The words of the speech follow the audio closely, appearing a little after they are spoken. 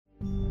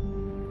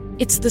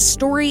It's the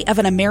story of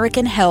an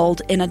American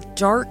held in a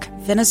dark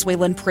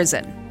Venezuelan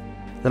prison.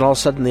 Then all of a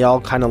sudden they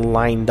all kind of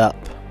lined up.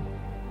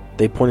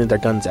 They pointed their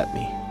guns at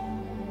me.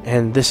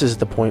 And this is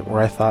the point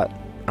where I thought,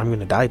 I'm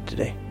going to die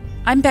today.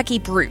 I'm Becky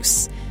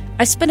Bruce.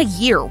 I spent a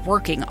year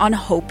working on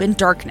Hope in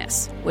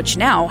Darkness, which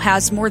now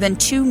has more than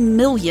 2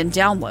 million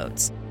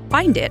downloads.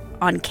 Find it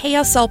on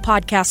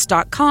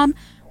kslpodcast.com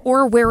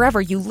or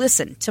wherever you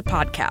listen to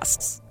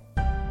podcasts.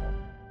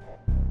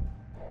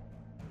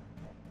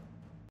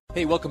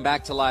 Hey, welcome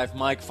back to Live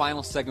Mike.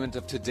 Final segment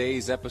of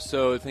today's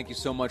episode. Thank you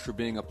so much for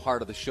being a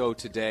part of the show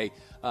today.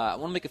 I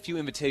want to make a few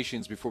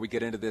invitations before we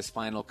get into this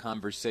final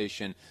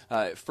conversation.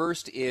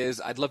 First is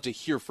I'd love to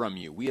hear from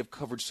you. We have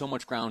covered so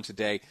much ground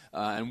today,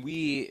 and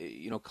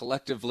we,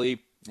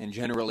 collectively and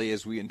generally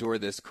as we endure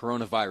this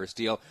coronavirus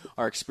deal,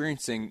 are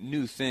experiencing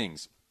new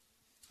things.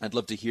 I'd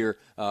love to hear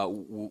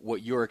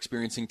what you're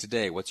experiencing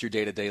today. What's your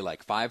day-to-day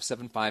like?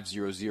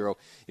 57500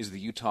 is the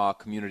Utah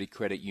Community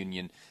Credit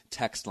Union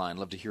text line.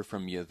 Love to hear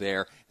from you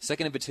there.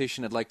 Second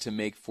invitation I'd like to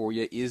make for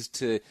you is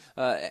to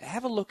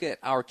have a look at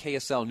our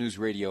KSL News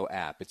Radio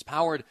app. It's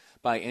powered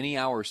by Any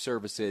Hour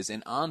Services,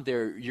 and on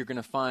there you're going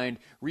to find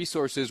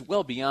resources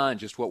well beyond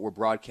just what we're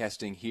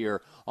broadcasting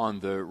here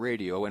on the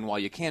radio. And while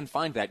you can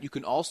find that, you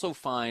can also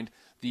find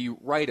the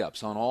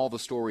write-ups on all the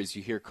stories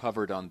you hear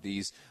covered on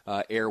these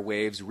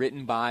airwaves,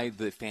 written by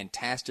the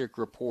fantastic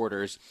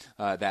reporters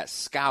that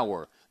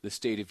scour the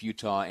state of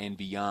Utah and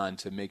beyond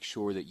to make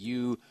sure that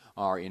you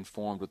are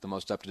informed with the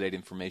most up-to-date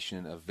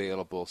information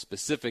available,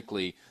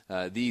 specifically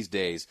these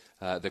days,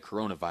 the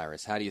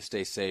coronavirus. How do you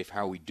stay safe?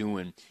 How are we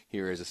doing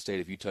here as a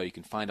state of Utah? You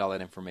can find all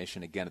that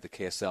information, again, at the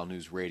KSL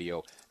News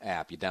Radio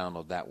app. You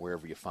download that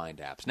wherever you find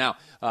apps. Now,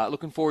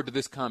 looking forward to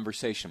this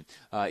conversation.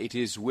 It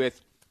is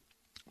with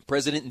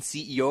President and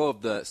CEO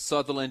of the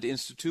Sutherland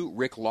Institute,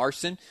 Rick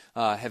Larsen.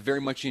 Have very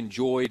much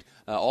enjoyed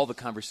all the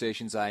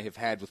conversations I have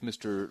had with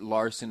Mr.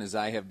 Larsen as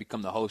I have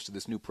become the host of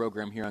this new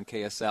program here on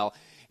KSL.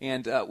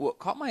 And what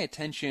caught my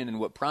attention and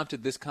what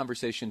prompted this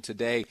conversation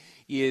today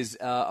is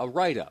a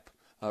write-up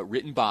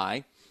written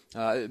by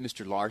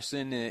Mr.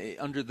 Larsen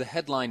under the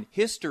headline,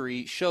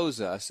 "History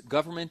Shows Us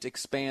Government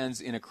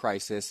Expands in a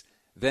Crisis,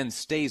 Then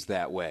Stays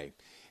That Way."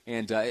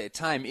 And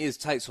time is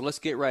tight, so let's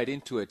get right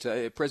into it.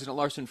 President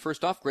Larsen,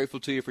 first off, grateful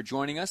to you for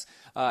joining us.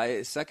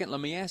 Second, let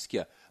me ask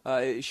you,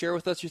 share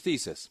with us your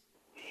thesis.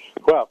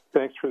 Well,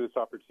 thanks for this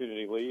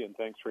opportunity, Lee, and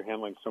thanks for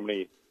handling so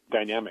many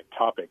dynamic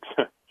topics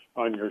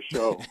on your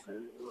show.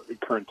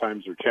 Current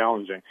times are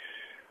challenging.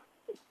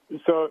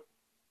 So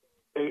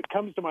it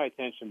comes to my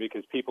attention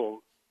because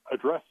people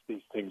address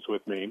these things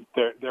with me.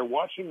 They're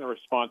watching the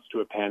response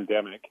to a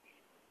pandemic,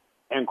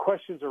 and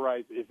questions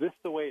arise, is this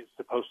the way it's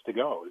supposed to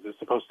go? Is it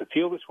supposed to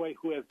feel this way?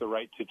 Who has the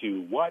right to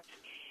do what?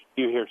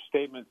 You hear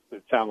statements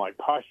that sound like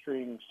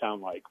posturing,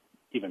 sound like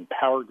even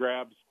power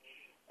grabs.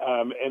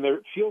 And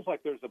there feels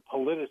like there's a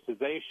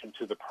politicization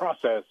to the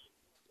process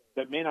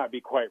that may not be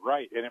quite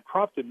right. And it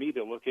prompted me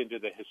to look into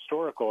the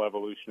historical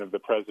evolution of the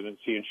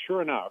presidency. And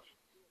sure enough,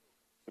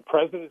 the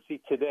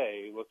presidency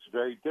today looks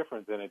very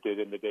different than it did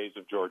in the days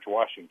of George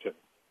Washington.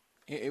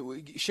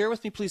 Share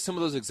with me, please, some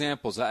of those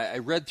examples. I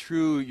read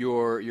through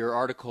your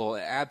article,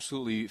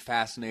 absolutely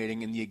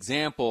fascinating, and the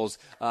examples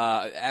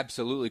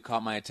absolutely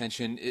caught my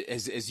attention.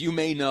 As you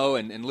may know,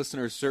 and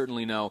listeners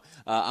certainly know,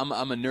 I'm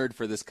a nerd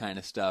for this kind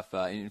of stuff.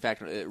 In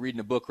fact, reading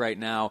a book right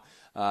now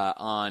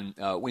on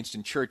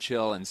Winston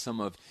Churchill and some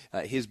of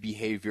his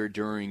behavior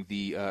during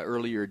the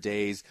earlier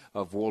days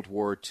of World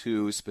War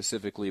II,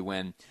 specifically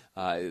when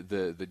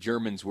the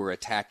Germans were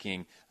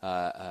attacking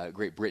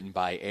Great Britain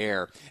by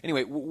air.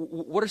 Anyway,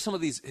 what are some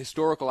of these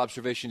historical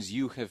observations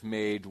you have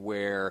made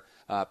where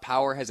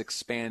power has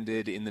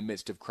expanded in the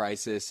midst of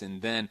crisis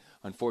and then,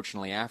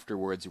 unfortunately,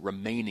 afterwards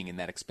remaining in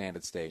that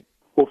expanded state?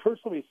 Well,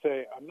 first let me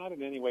say I'm not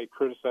in any way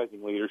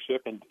criticizing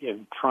leadership, and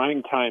in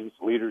trying times,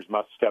 leaders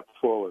must step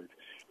forward.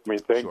 I mean,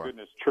 thank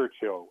goodness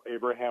Churchill,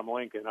 Abraham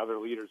Lincoln, other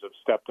leaders have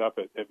stepped up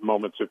at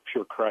moments of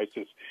pure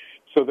crisis.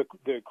 So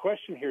the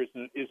question here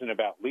isn't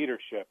about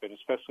leadership, and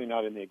especially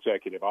not in the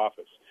executive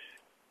office.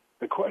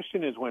 The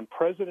question is when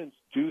presidents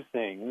do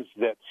things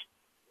that's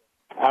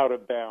out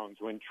of bounds,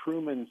 when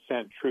Truman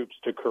sent troops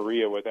to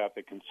Korea without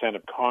the consent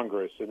of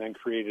Congress and then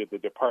created the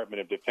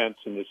Department of Defense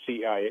and the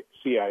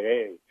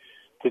CIA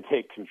to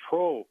take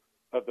control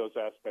of those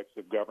aspects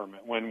of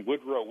government, when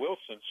Woodrow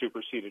Wilson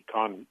superseded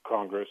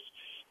Congress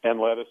and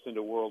led us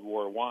into World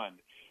War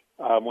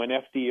I, when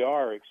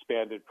FDR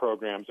expanded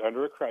programs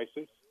under a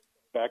crisis.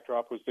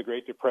 Backdrop was the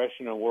Great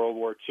Depression and World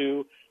War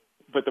II,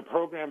 but the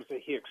programs that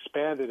he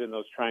expanded in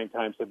those trying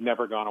times have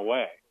never gone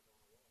away.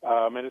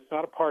 And it's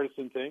not a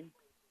partisan thing.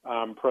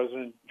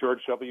 President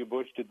George W.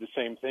 Bush did the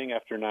same thing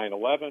after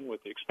 9/11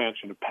 with the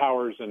expansion of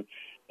powers and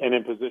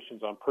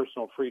impositions on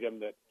personal freedom.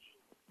 That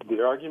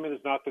the argument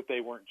is not that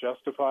they weren't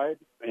justified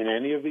in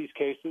any of these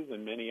cases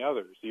and many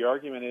others. The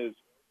argument is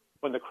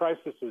when the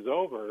crisis is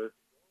over,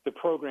 the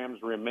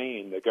programs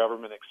remain, the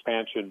government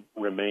expansion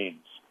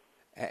remains.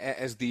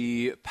 As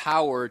the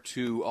power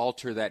to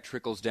alter that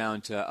trickles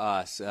down to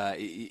us,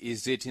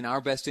 is it in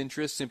our best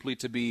interest simply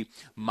to be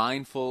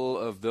mindful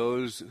of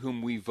those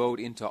whom we vote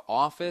into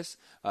office,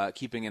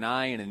 keeping an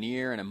eye and an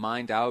ear and a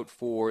mind out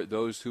for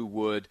those who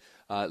would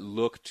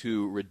look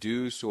to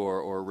reduce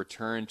or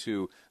return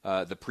to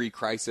the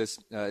pre-crisis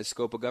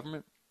scope of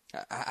government?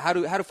 How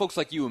do folks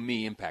like you and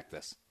me impact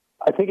this?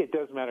 I think it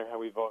does matter how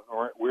we vote.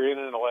 We're in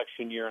an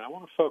election year, and I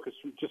want to focus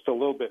just a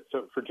little bit,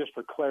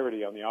 for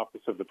clarity, on the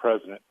office of the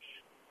president.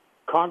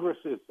 Congress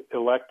is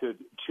elected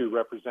to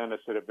represent us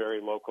at a very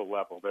local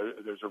level.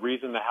 There's a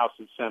reason the House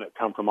and Senate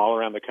come from all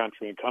around the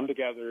country and come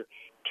together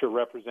to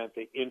represent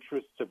the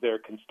interests of their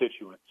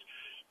constituents.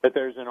 But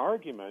there's an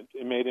argument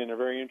made in a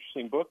very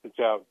interesting book that's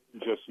out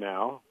just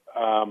now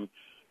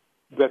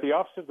that the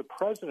office of the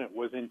president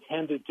was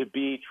intended to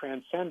be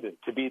transcendent,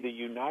 to be the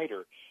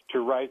uniter, to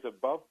rise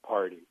above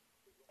party.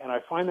 And I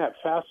find that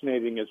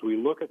fascinating as we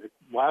look at the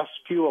last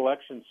few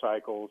election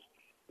cycles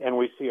and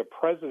we see a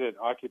president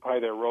occupy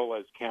their role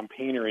as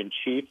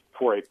campaigner-in-chief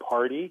for a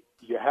party.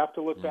 You have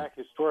to look back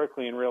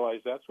historically and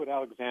realize that's what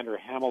Alexander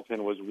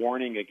Hamilton was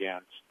warning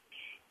against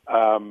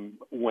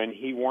when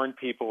he warned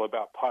people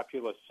about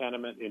populist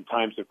sentiment in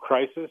times of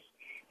crisis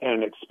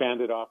and an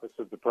expanded office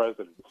of the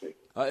presidency.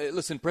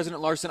 Listen,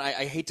 President Larson,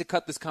 I hate to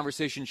cut this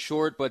conversation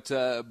short, but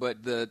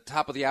the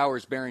top of the hour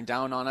is bearing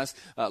down on us.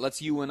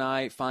 Let's you and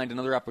I find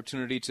another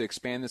opportunity to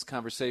expand this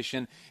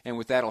conversation. And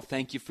with that, I'll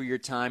thank you for your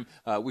time.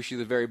 Wish you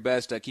the very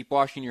best. Keep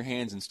washing your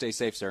hands and stay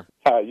safe, sir.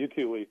 You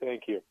too, Lee.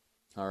 Thank you.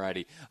 All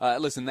righty.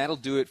 Listen, that'll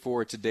do it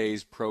for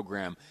today's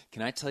program.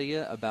 Can I tell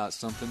you about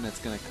something that's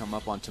going to come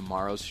up on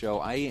tomorrow's show?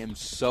 I am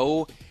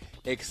so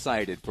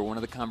excited for one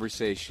of the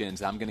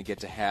conversations I'm going to get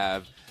to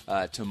have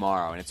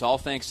tomorrow. And it's all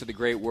thanks to the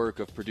great work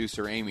of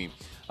producer Amy.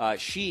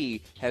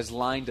 She has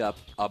lined up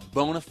a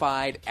bona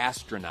fide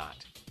astronaut.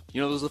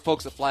 You know, those are the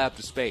folks that fly up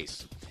to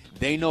space.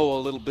 They know a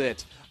little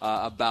bit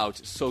about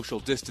social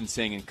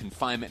distancing and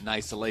confinement and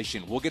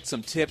isolation. We'll get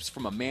some tips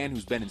from a man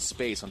who's been in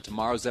space on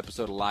tomorrow's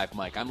episode of Live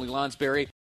Mike. I'm Lee Lonsberry.